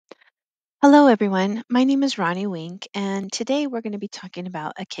Hello, everyone. My name is Ronnie Wink, and today we're going to be talking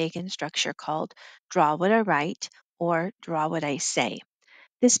about a Kagan structure called Draw What I Write or Draw What I Say.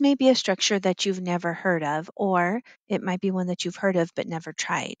 This may be a structure that you've never heard of, or it might be one that you've heard of but never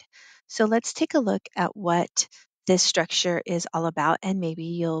tried. So let's take a look at what this structure is all about, and maybe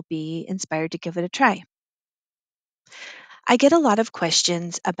you'll be inspired to give it a try. I get a lot of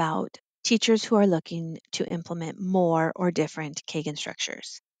questions about teachers who are looking to implement more or different Kagan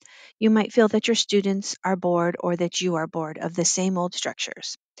structures. You might feel that your students are bored or that you are bored of the same old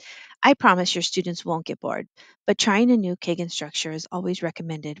structures. I promise your students won't get bored, but trying a new Kagan structure is always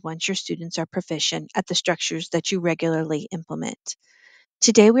recommended once your students are proficient at the structures that you regularly implement.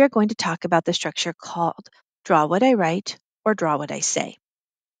 Today we are going to talk about the structure called Draw What I Write or Draw What I Say.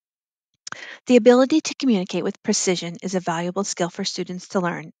 The ability to communicate with precision is a valuable skill for students to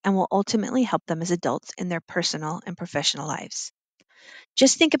learn and will ultimately help them as adults in their personal and professional lives.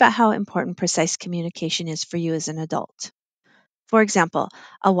 Just think about how important precise communication is for you as an adult. For example,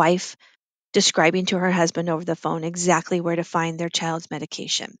 a wife describing to her husband over the phone exactly where to find their child's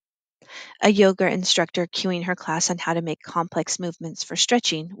medication. A yoga instructor cueing her class on how to make complex movements for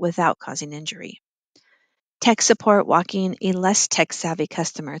stretching without causing injury. Tech support walking a less tech savvy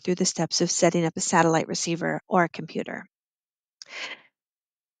customer through the steps of setting up a satellite receiver or a computer.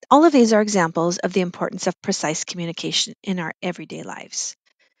 All of these are examples of the importance of precise communication in our everyday lives.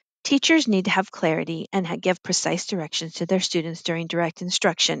 Teachers need to have clarity and give precise directions to their students during direct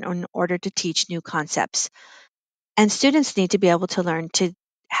instruction in order to teach new concepts. And students need to be able to learn to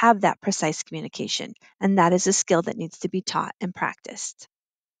have that precise communication, and that is a skill that needs to be taught and practiced.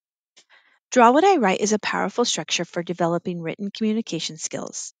 Draw What I Write is a powerful structure for developing written communication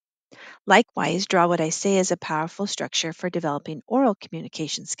skills. Likewise, Draw What I Say is a powerful structure for developing oral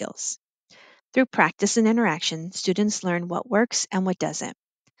communication skills. Through practice and interaction, students learn what works and what doesn't.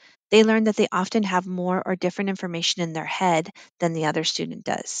 They learn that they often have more or different information in their head than the other student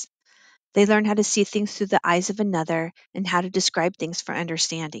does. They learn how to see things through the eyes of another and how to describe things for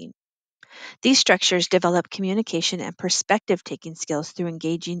understanding. These structures develop communication and perspective taking skills through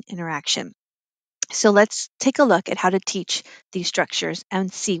engaging interaction. So let's take a look at how to teach these structures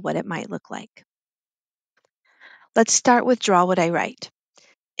and see what it might look like. Let's start with Draw What I Write.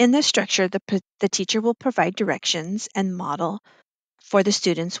 In this structure, the teacher will provide directions and model for the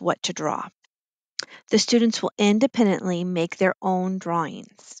students what to draw. The students will independently make their own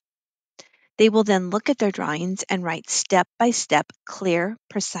drawings. They will then look at their drawings and write step by step, clear,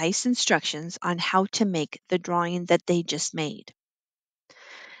 precise instructions on how to make the drawing that they just made.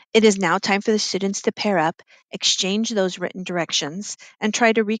 It is now time for the students to pair up, exchange those written directions, and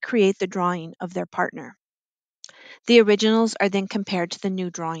try to recreate the drawing of their partner. The originals are then compared to the new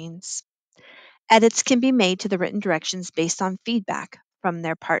drawings. Edits can be made to the written directions based on feedback from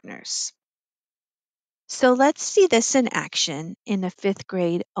their partners. So let's see this in action in a fifth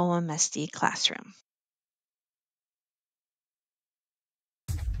grade OMSD classroom.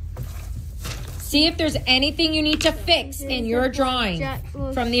 See if there's anything you need to fix in your drawing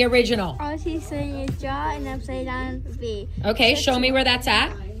from the original. All she's saying is draw and upside down V. Okay, show me where that's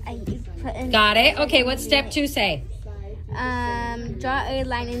at. Got it. Okay, what's step 2 say? Draw a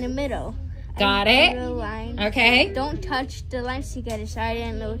line in the middle. Got A it. middle line. Okay. Don't touch the lines together, so I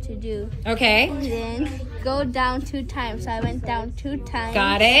didn't know what to do. Okay. And then go down 2 times. So I went down 2 times.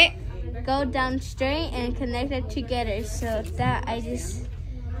 Got it. Go down straight and connect it together. So that I just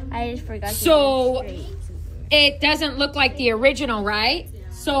forgot. So to do straight. it doesn't look like the original, right?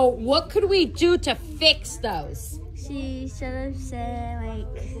 So what could we do to fix those? She should have said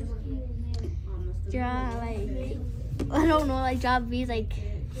draw I don't know, draw V's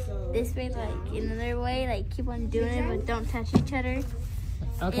this way, another way, keep on doing it, but don't touch each other. And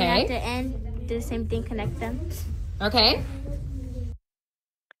at Okay. the end, do the same thing, connect them. Okay.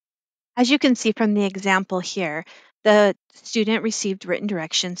 As you can see from the example here, the student received written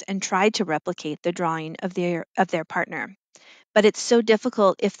directions and tried to replicate the drawing of their partner. But it's so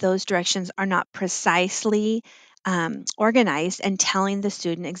difficult if those directions are not precisely organized and telling the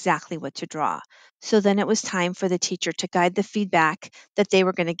student exactly what to draw. So then it was time for the teacher to guide the feedback that they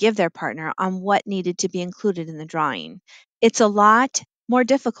were going to give their partner on what needed to be included in the drawing. It's a lot more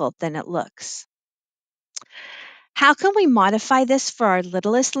difficult than it looks. How can we modify this for our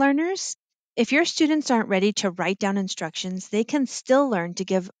littlest learners? If your students aren't ready to write down instructions, they can still learn to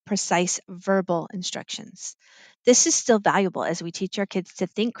give precise verbal instructions. This is still valuable as we teach our kids to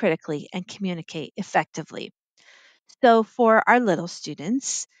think critically and communicate effectively. So, for our little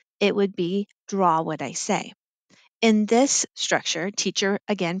students, it would be draw what I say. In this structure, teacher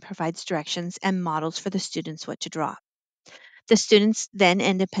again provides directions and models for the students what to draw. The students then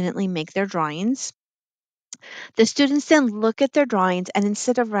independently make their drawings. The students then look at their drawings and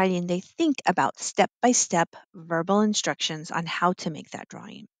instead of writing, they think about step by step verbal instructions on how to make that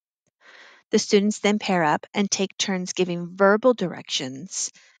drawing. The students then pair up and take turns giving verbal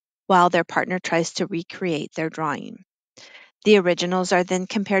directions while their partner tries to recreate their drawing. The originals are then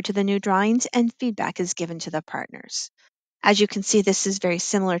compared to the new drawings and feedback is given to the partners. As you can see, this is very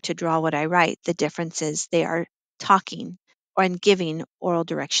similar to Draw What I Write. The difference is they are talking and giving oral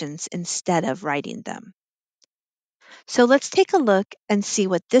directions instead of writing them. So let's take a look and see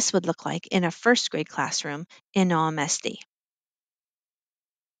what this would look like in a first grade classroom in OMSD.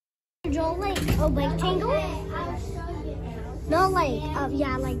 Draw like a rectangle. No, like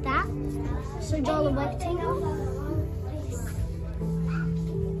yeah, like that. So draw a rectangle.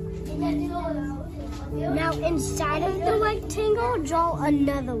 Now inside of the rectangle, draw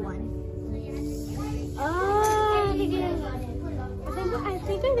another one. Oh, I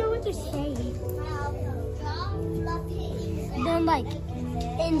think I know what you're saying. Then like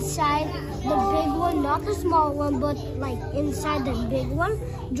inside the big one, not the small one, but like inside the big one,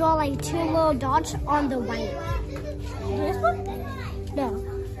 draw like two little dots on the white. This one? No,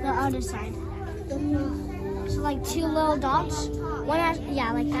 the other side. So like two little dots. One has,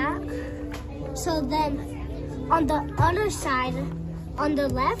 yeah, like that. So then on the other side, on the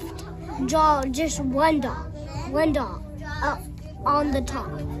left, draw just one dot up on the top.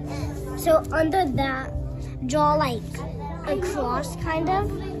 So under that, draw like a cross kind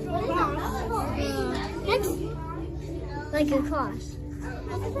of. Like a cross.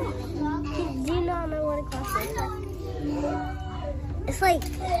 Do you not know what a cross is? It's like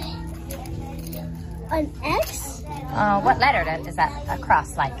an X. What letter is that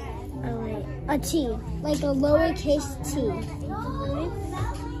across like? A T, like a lowercase t.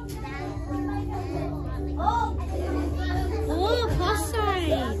 Oh, cross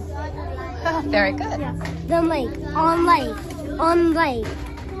sign. Very good. Yeah. Then on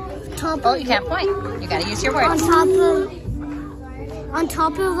top. Oh, you can't point. You got to use your words. On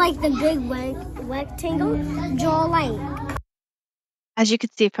top of like the big rectangle, draw like. As you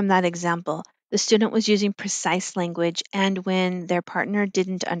could see from that example, the student was using precise language, and when their partner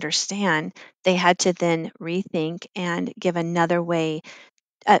didn't understand, they had to then rethink and give another way,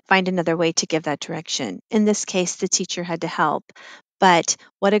 find another way to give that direction. In this case, the teacher had to help, but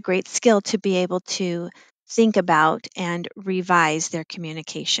what a great skill to be able to think about and revise their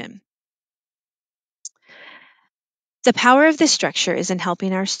communication. The power of this structure is in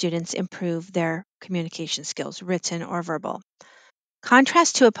helping our students improve their communication skills, written or verbal.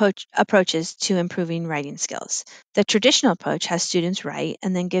 Contrast to approaches to improving writing skills. The traditional approach has students write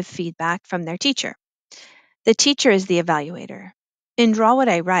and then give feedback from their teacher. The teacher is the evaluator. In Draw What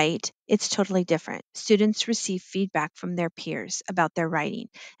I Write, it's totally different. Students receive feedback from their peers about their writing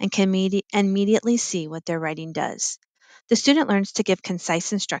and can immediately see what their writing does. The student learns to give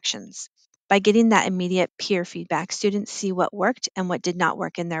concise instructions. By getting that immediate peer feedback, students see what worked and what did not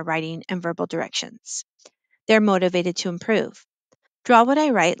work in their writing and verbal directions. They're motivated to improve. Draw What I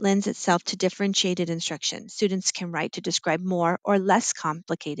Write lends itself to differentiated instruction. Students can write to describe more or less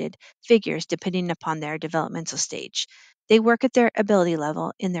complicated figures depending upon their developmental stage. They work at their ability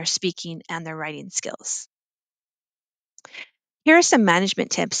level in their speaking and their writing skills. Here are some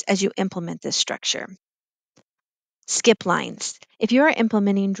management tips as you implement this structure. Skip lines. If you are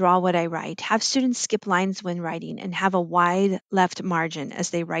implementing Draw What I Write, have students skip lines when writing and have a wide left margin as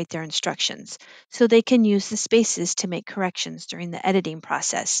they write their instructions, so they can use the spaces to make corrections during the editing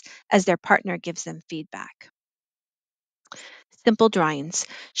process as their partner gives them feedback. Simple drawings.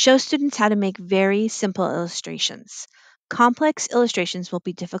 Show students how to make very simple illustrations. Complex illustrations will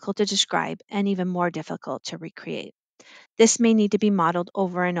be difficult to describe and even more difficult to recreate. This may need to be modeled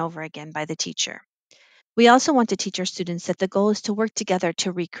over and over again by the teacher. We also want to teach our students that the goal is to work together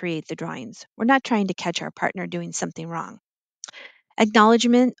to recreate the drawings. We're not trying to catch our partner doing something wrong.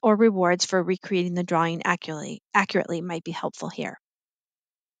 Acknowledgement or rewards for recreating the drawing accurately might be helpful here.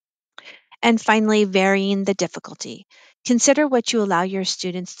 And finally, varying the difficulty. Consider what you allow your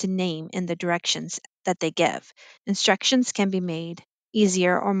students to name in the directions that they give. Instructions can be made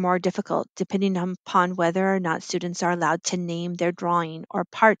easier or more difficult depending upon whether or not students are allowed to name their drawing or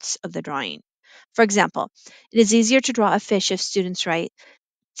parts of the drawing. For example, it is easier to draw a fish if students write,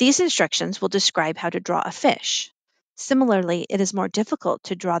 "These instructions will describe how to draw a fish." Similarly, it is more difficult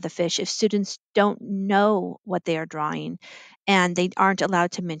to draw the fish if students don't know what they are drawing and they aren't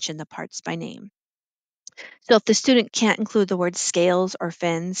allowed to mention the parts by name. So if the student can't include the words scales or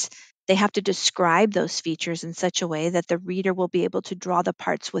fins, They have to describe those features in such a way that the reader will be able to draw the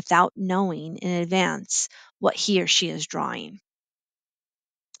parts without knowing in advance what he or she is drawing.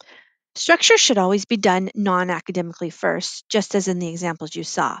 Structure should always be done non-academically first, just as in the examples you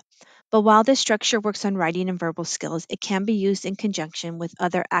saw. But while this structure works on writing and verbal skills, it can be used in conjunction with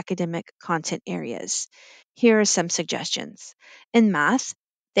other academic content areas. Here are some suggestions. In math,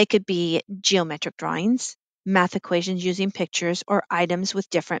 they could be geometric drawings, math equations using pictures or items with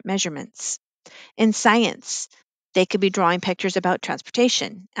different measurements. In science, they could be drawing pictures about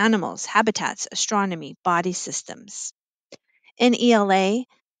transportation, animals, habitats, astronomy, body systems. In ELA,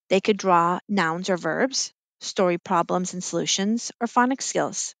 they could draw nouns or verbs, story problems and solutions, or phonics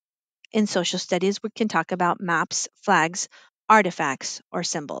skills. In social studies, we can talk about maps, flags, artifacts, or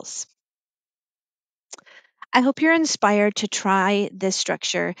symbols. I hope you're inspired to try this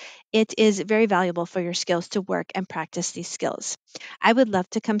structure. It is very valuable for your skills to work and practice these skills. I would love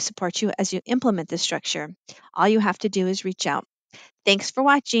to come support you as you implement this structure. All you have to do is reach out. Thanks for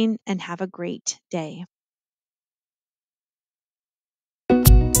watching and have a great day.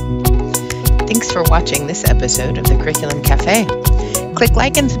 Thanks for watching this episode of the Curriculum Cafe. Click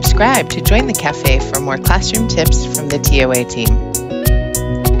like and subscribe to join the cafe for more classroom tips from the TOA team.